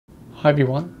Hi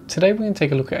everyone, today we're going to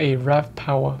take a look at a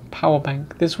RAVPower power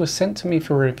bank. This was sent to me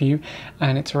for review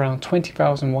and it's around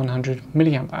 20,100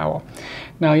 milliamp hour.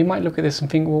 Now you might look at this and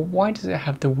think, well, why does it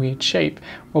have the weird shape?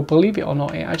 Well, believe it or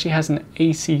not, it actually has an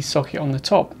AC socket on the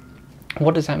top.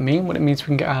 What does that mean? Well, it means we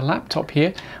can get our laptop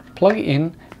here, plug it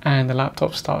in, and the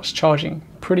laptop starts charging.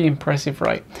 Pretty impressive,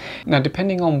 right? Now,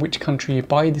 depending on which country you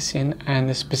buy this in and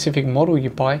the specific model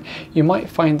you buy, you might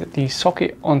find that the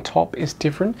socket on top is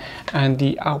different and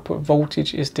the output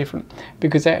voltage is different,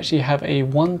 because they actually have a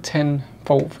 110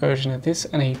 volt version of this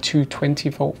and a 220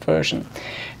 volt version.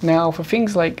 Now, for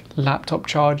things like laptop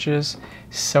chargers,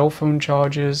 cell phone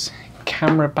chargers,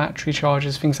 camera battery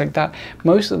chargers, things like that,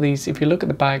 most of these, if you look at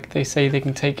the bag, they say they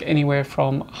can take anywhere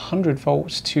from 100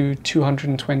 volts to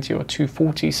 220 or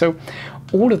 240. So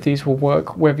all of these will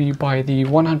work whether you buy the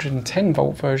 110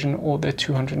 volt version or the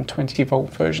 220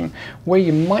 volt version. Where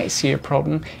you might see a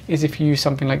problem is if you use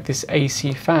something like this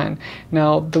AC fan.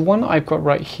 Now, the one I've got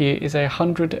right here is a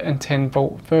 110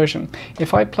 volt version.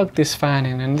 If I plug this fan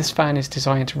in, and this fan is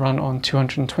designed to run on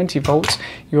 220 volts,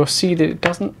 you'll see that it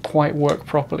doesn't quite work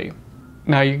properly.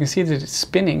 Now you can see that it's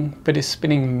spinning, but it's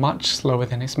spinning much slower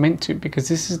than it's meant to, because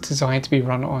this is designed to be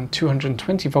run on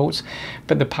 220 volts,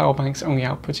 but the power bank's only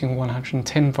outputting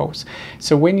 110 volts.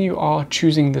 So when you are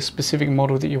choosing the specific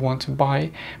model that you want to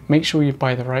buy, make sure you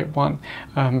buy the right one,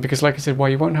 because like I said, while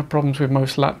you won't have problems with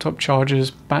most laptop chargers,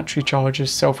 battery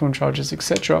chargers, cell phone chargers,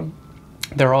 etc.,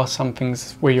 there are some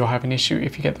things where you'll have an issue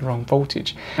if you get the wrong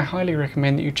voltage. I highly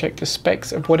recommend that you check the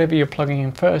specs of whatever you're plugging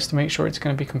in first to make sure it's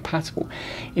going to be compatible.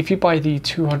 If you buy the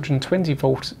 220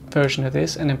 volt version of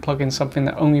this and then plug in something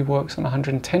that only works on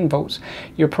 110 volts,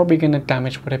 you're probably going to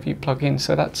damage whatever you plug in,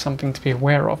 so that's something to be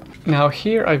aware of. Now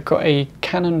here I've got a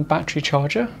Canon battery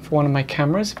charger for one of my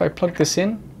cameras. If I plug this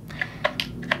in,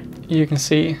 you can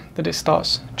see that it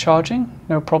starts charging,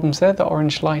 no problems there, the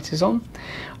orange light is on.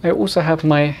 I also have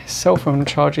my cell phone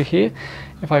charger here.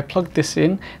 If I plug this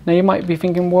in, now you might be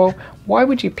thinking, well, why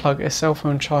would you plug a cell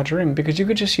phone charger in? Because you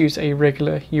could just use a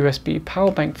regular USB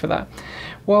power bank for that.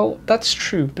 Well, that's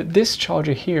true, but this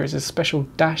charger here is a special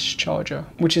dash charger,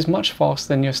 which is much faster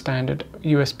than your standard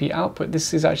USB output.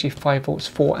 This is actually 5 volts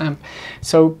 4 amp.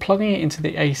 So plugging it into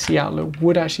the AC outlet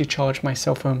would actually charge my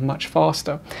cell phone much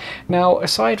faster. Now,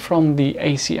 aside from the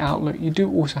AC outlet, you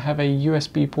do also have a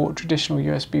USB port, traditional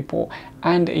USB port,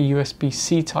 and a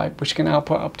USB-C type, which can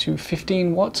output up to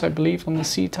 15 watts, I believe, on the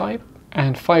C type,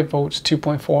 and 5 volts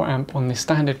 2.4 amp on the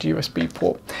standard USB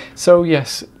port. So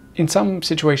yes, in some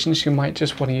situations you might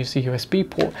just want to use the USB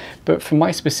port, but for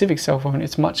my specific cell phone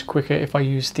it's much quicker if I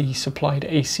use the supplied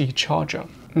AC charger.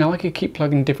 Now I could keep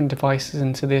plugging different devices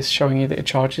into this, showing you that it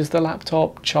charges the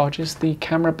laptop, charges the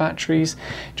camera batteries,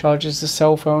 charges the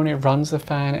cell phone, it runs the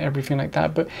fan, everything like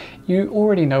that, but you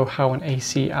already know how an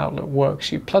AC outlet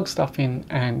works. You plug stuff in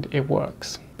and it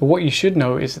works. But what you should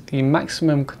know is that the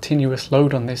maximum continuous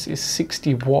load on this is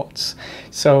 60 watts.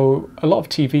 So a lot of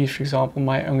TVs, for example,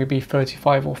 might only be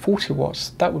 35 or 40 watts.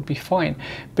 That would be fine.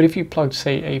 But if you plug,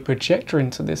 say, a projector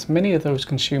into this, many of those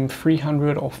consume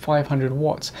 300 or 500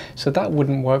 watts. So that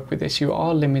wouldn't work with this. You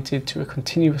are limited to a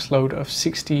continuous load of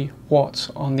 60 watts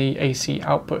on the AC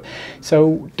output.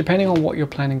 So depending on what you're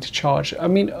planning to charge, I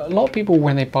mean, a lot of people,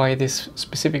 when they buy this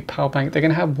specific power bank, they're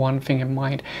going to have one thing in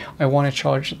mind. I want to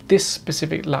charge this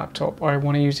specific laptop, or I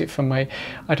want to use it for my,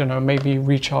 I don't know, maybe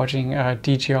recharging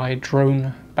DJI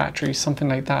drone batteries, something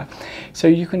like that. So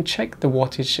you can check the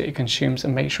wattage that it consumes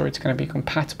and make sure it's going to be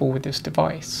compatible with this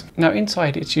device. Now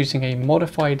inside it's using a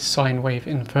modified sine wave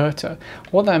inverter.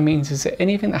 What that means is that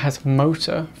anything that has a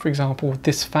motor, for example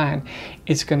this fan,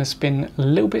 is going to spin a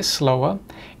little bit slower,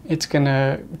 it's going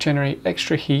to generate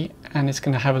extra heat, and it's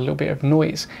going to have a little bit of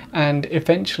noise, and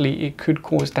eventually it could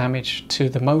cause damage to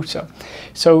the motor.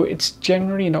 So it's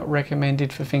generally not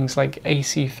recommended for things like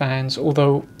AC fans,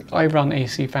 although I run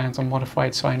AC fans on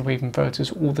modified sine wave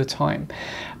inverters all the time.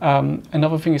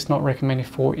 Another thing it's not recommended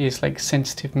for is like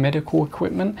sensitive medical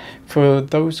equipment. For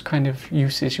those kind of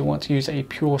uses, you want to use a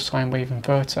pure sine wave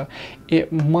inverter.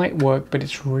 It might work, but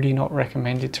it's really not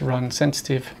recommended to run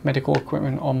sensitive medical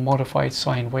equipment on modified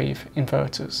sine wave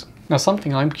inverters. Now,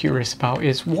 something I'm curious about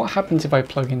is what happens if I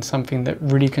plug in something that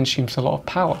really consumes a lot of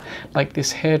power, like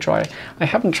this hairdryer. I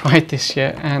haven't tried this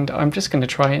yet, and I'm just going to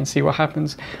try it and see what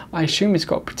happens. I assume it's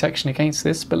got protection against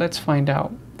this, but let's find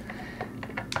out.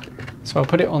 So I'll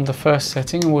put it on the first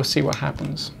setting and we'll see what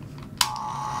happens.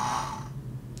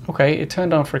 Okay, it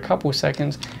turned on for a couple of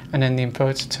seconds and then the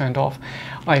inverter turned off.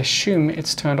 I assume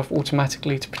it's turned off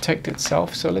automatically to protect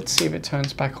itself, so let's see if it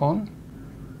turns back on.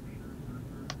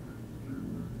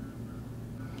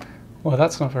 Well,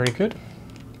 that's not very good.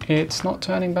 It's not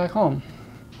turning back on.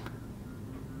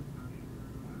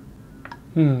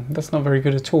 That's not very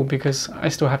good at all, because I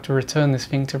still have to return this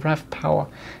thing to RAVPower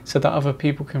so that other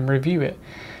people can review it.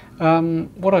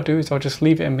 What I'll do is I'll just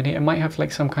leave it a minute. It might have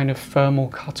like some kind of thermal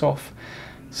cutoff.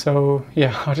 So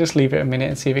yeah, I'll just leave it a minute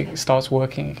and see if it starts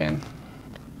working again.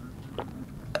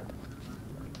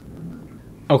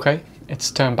 Okay,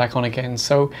 it's turned back on again.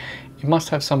 So it must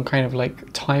have some kind of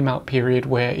like timeout period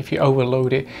where if you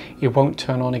overload it, it won't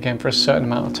turn on again for a certain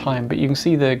amount of time. But you can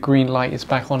see the green light is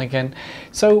back on again.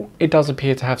 So it does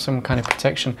appear to have some kind of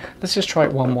protection. Let's just try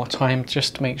it one more time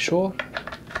just to make sure.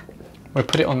 We'll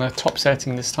put it on the top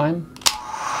setting this time.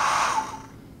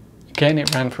 Again,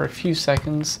 it ran for a few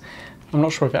seconds. I'm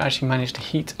not sure if it actually managed to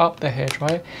heat up the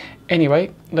hairdryer.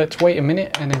 Anyway, let's wait a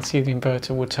minute and then see if the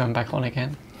inverter will turn back on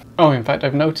again. Oh, in fact,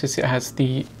 I've noticed it has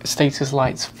the status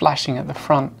lights flashing at the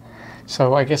front.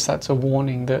 So I guess that's a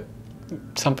warning that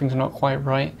something's not quite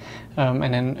right.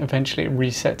 And then eventually it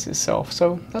resets itself.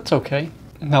 So that's okay.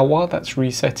 Now, while that's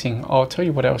resetting, I'll tell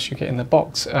you what else you get in the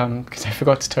box, because I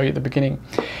forgot to tell you at the beginning.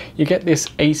 You get this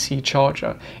AC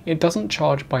charger. It doesn't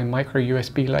charge by micro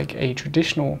USB like a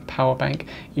traditional power bank.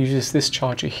 It uses this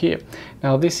charger here.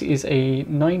 Now, this is a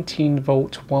 19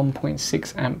 volt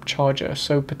 1.6 amp charger,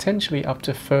 so potentially up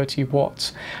to 30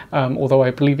 watts, although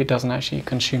I believe it doesn't actually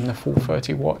consume the full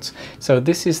 30 watts. So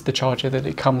this is the charger that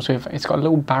it comes with. It's got a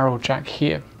little barrel jack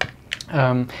here.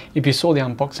 If you saw the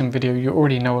unboxing video, you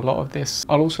already know a lot of this.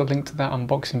 I'll also link to that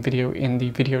unboxing video in the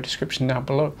video description down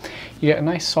below. You get a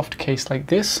nice soft case like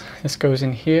this. This goes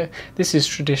in here. This is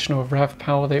traditional of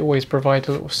RAVPower. They always provide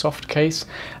a little soft case.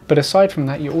 But aside from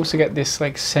that, you also get this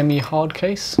like semi-hard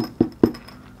case.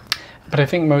 But I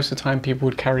think most of the time people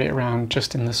would carry it around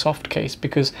just in the soft case,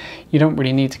 because you don't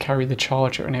really need to carry the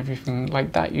charger and everything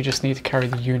like that. You just need to carry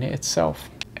the unit itself.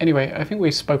 Anyway, I think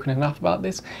we've spoken enough about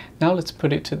this. Now let's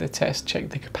put it to the test. Check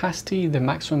the capacity, the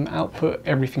maximum output,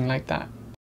 everything like that.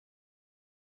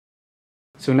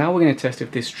 So now we're going to test if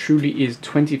this truly is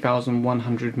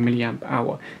 20,100 milliamp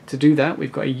hour. To do that,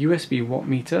 we've got a USB watt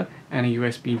meter and a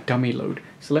USB dummy load.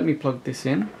 So let me plug this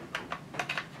in,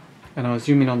 and I'll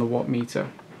zoom in on the watt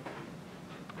meter.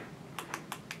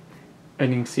 And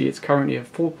you can see it's currently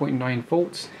at 4.9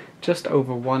 volts, just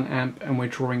over 1 amp, and we're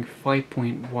drawing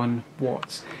 5.1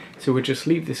 watts. So we'll just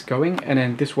leave this going, and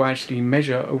then this will actually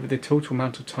measure over the total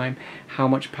amount of time how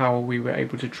much power we were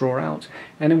able to draw out,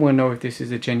 and then we'll know if this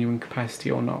is a genuine capacity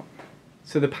or not.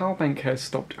 So the power bank has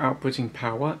stopped outputting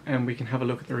power, and we can have a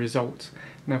look at the results.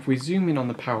 Now if we zoom in on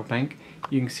the power bank,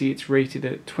 you can see it's rated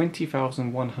at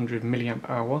 20,100 milliamp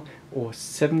hour, or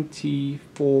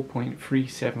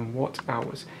 74.37 watt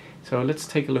hours. So let's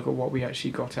take a look at what we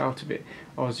actually got out of it.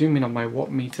 I'll zoom in on my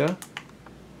watt meter.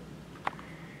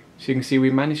 So you can see we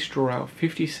managed to draw out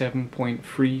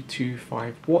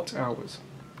 57.325 watt hours.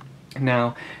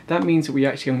 Now that means that we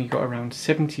actually only got around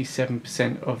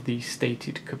 77% of the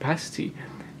stated capacity.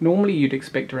 Normally you'd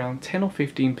expect around 10 or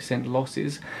 15%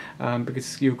 losses,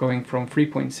 because you're going from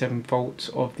 3.7 volts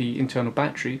of the internal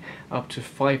battery up to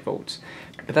 5 volts.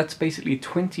 But that's basically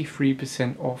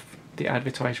 23% off the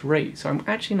advertised rate, so I'm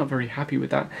actually not very happy with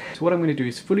that. So what I'm going to do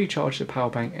is fully charge the power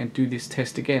bank and do this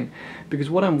test again, because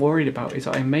what I'm worried about is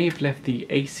I may have left the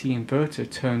AC inverter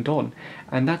turned on,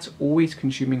 and that's always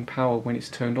consuming power when it's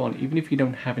turned on, even if you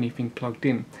don't have anything plugged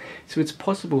in. So it's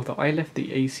possible that I left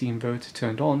the AC inverter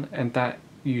turned on and that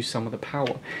used some of the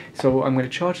power. So I'm going to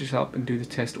charge this up and do the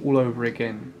test all over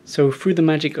again. So through the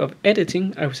magic of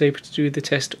editing, I was able to do the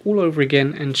test all over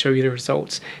again and show you the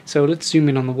results. So let's zoom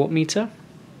in on the watt meter.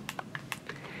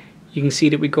 You can see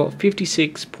that we got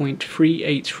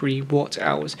 56.383 watt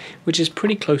hours, which is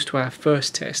pretty close to our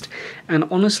first test, and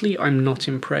honestly I'm not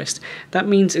impressed. That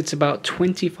means it's about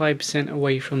 25%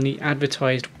 away from the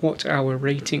advertised watt hour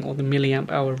rating, or the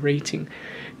milliamp hour rating.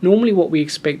 Normally what we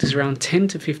expect is around 10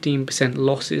 to 15%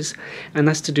 losses, and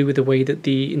that's to do with the way that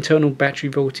the internal battery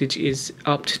voltage is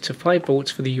upped to 5 volts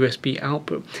for the USB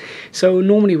output. So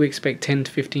normally we expect 10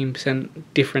 to 15%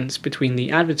 difference between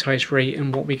the advertised rate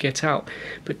and what we get out,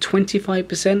 but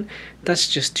 25%, that's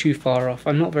just too far off.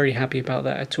 I'm not very happy about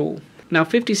that at all. Now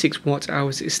 56 watt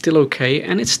hours is still okay,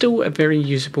 and it's still a very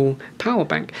usable power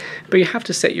bank, but you have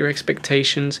to set your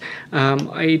expectations.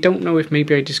 I don't know if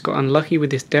maybe I just got unlucky with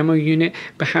this demo unit.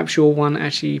 Perhaps your one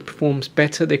actually performs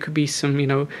better. There could be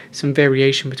some, some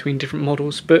variation between different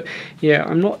models, but yeah,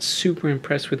 I'm not super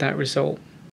impressed with that result.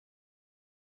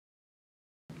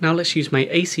 Now let's use my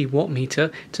AC watt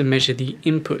meter to measure the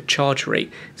input charge rate.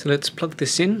 So let's plug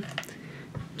this in,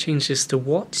 change this to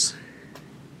watts.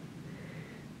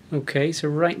 Okay, so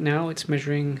right now it's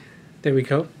measuring, there we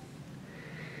go.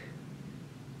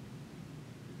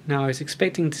 Now I was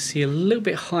expecting to see a little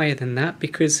bit higher than that,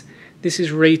 because this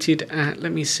is rated at,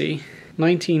 let me see,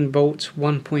 19 volts,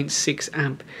 1.6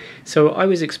 amp. So I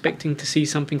was expecting to see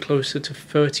something closer to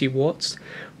 30 watts,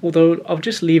 although I'll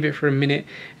just leave it for a minute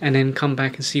and then come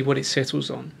back and see what it settles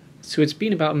on. So it's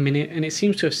been about a minute and it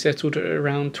seems to have settled at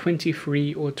around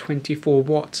 23 or 24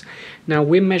 watts. Now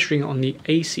we're measuring on the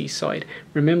AC side.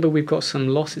 Remember, we've got some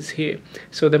losses here.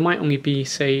 So there might only be,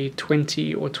 say,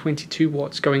 20 or 22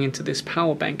 watts going into this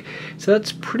power bank. So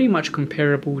that's pretty much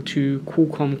comparable to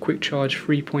Qualcomm Quick Charge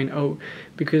 3.0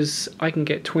 because I can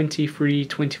get 23,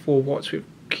 24 watts with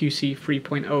QC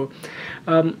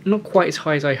 3.0. Not quite as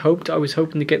high as I hoped. I was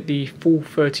hoping to get the full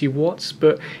 30 watts,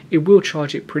 but it will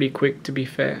charge it pretty quick, to be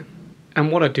fair. And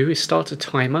what I do is start a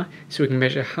timer so we can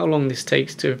measure how long this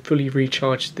takes to fully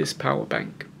recharge this power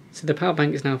bank. So the power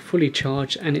bank is now fully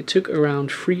charged and it took around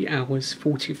 3 hours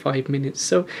 45 minutes,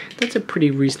 so that's a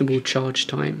pretty reasonable charge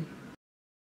time.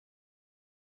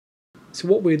 So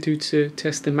what we'll do to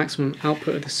test the maximum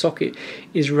output of the socket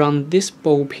is run this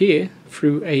bulb here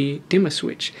through a dimmer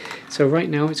switch. So right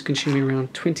now it's consuming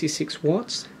around 26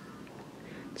 watts.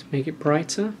 Let's make it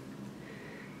brighter.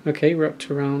 Okay, we're up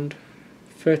to around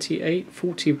 38,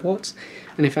 40 watts,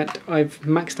 and in fact I've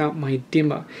maxed out my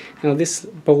dimmer. Now this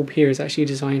bulb here is actually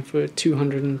designed for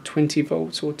 220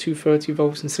 volts or 230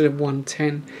 volts instead of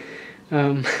 110.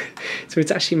 So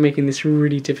it's actually making this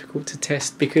really difficult to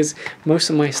test because most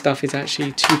of my stuff is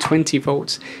actually 220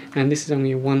 volts and this is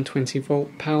only a 120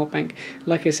 volt power bank.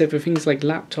 Like I said, for things like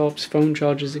laptops, phone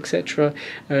chargers, etc.,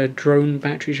 drone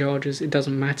battery chargers, it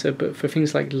doesn't matter, but for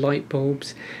things like light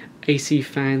bulbs, AC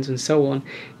fans and so on,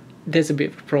 there's a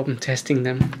bit of a problem testing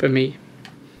them for me.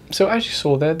 So as you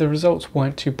saw there, the results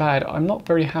weren't too bad. I'm not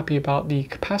very happy about the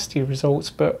capacity results,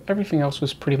 but everything else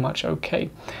was pretty much okay.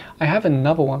 I have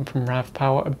another one from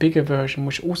RAVPower, a bigger version,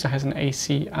 which also has an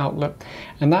AC outlet,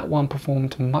 and that one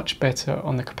performed much better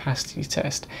on the capacity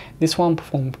test. This one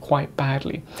performed quite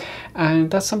badly,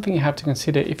 and that's something you have to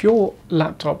consider. If your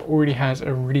laptop already has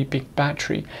a really big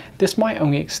battery, this might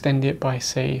only extend it by,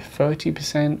 say,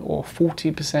 30% or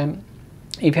 40%.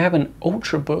 If you have an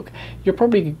Ultrabook, you're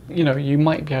probably, you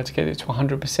might be able to get it to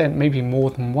 100%, maybe more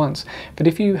than once. But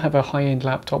if you have a high-end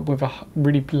laptop with a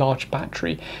really large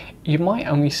battery, you might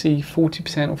only see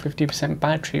 40% or 50%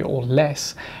 battery or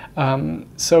less.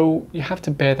 So you have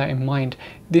to bear that in mind.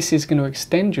 This is going to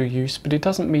extend your use, but it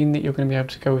doesn't mean that you're going to be able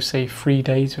to go, say, 3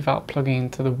 days without plugging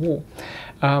into the wall.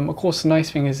 Of course, the nice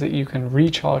thing is that you can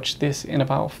recharge this in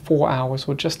about 4 hours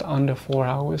or just under 4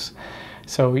 hours.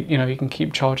 So, you can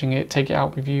keep charging it, take it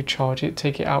out with you, charge it,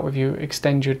 take it out with you,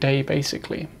 extend your day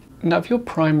basically. Now, if your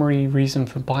primary reason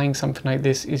for buying something like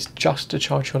this is just to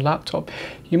charge your laptop,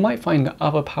 you might find that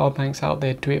other power banks out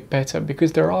there do it better,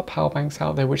 because there are power banks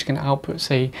out there which can output,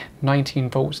 say, 19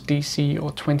 volts DC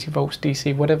or 20 volts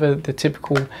DC, whatever the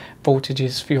typical voltage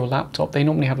is for your laptop. They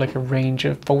normally have like a range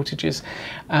of voltages,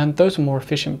 and those are more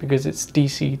efficient because it's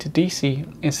DC to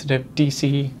DC instead of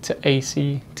DC to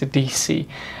AC to DC.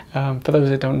 For those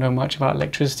that don't know much about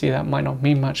electricity, that might not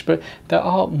mean much, but there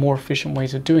are more efficient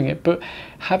ways of doing it. But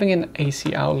having an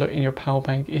AC outlet in your power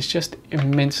bank is just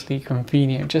immensely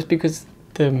convenient, just because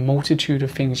the multitude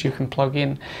of things you can plug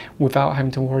in without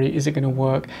having to worry, is it going to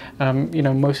work?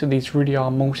 Most of these really are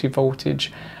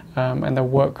multi-voltage, and they'll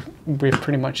work with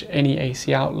pretty much any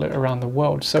AC outlet around the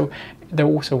world. So they'll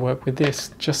also work with this,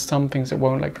 just some things that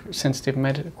won't, like sensitive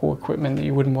medical equipment that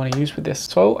you wouldn't want to use with this.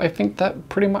 So I think that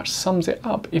pretty much sums it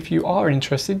up. If you are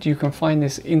interested, you can find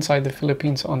this inside the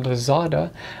Philippines on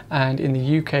Lazada, and in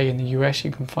the UK and the US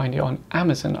you can find it on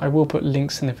Amazon. I will put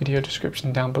links in the video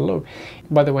description down below.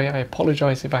 By the way, I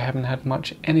apologize if I haven't had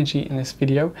much energy in this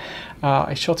video.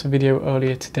 I shot a video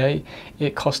earlier today.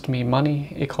 It cost me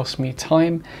money, it cost me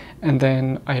time, and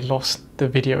then I lost the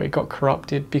video. It got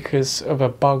corrupted because of a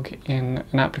bug in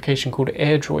an application called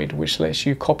AirDroid, which lets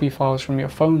you copy files from your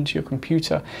phone to your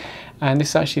computer. And this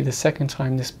is actually the second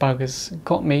time this bug has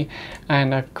got me,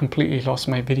 and I've completely lost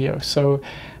my video. So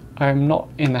I'm not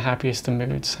in the happiest of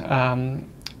moods.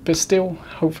 But still,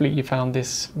 hopefully you found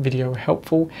this video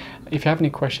helpful. If you have any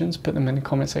questions, put them in the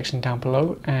comment section down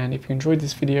below. And if you enjoyed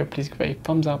this video, please give it a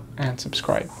thumbs up and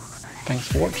subscribe. Thanks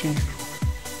for watching.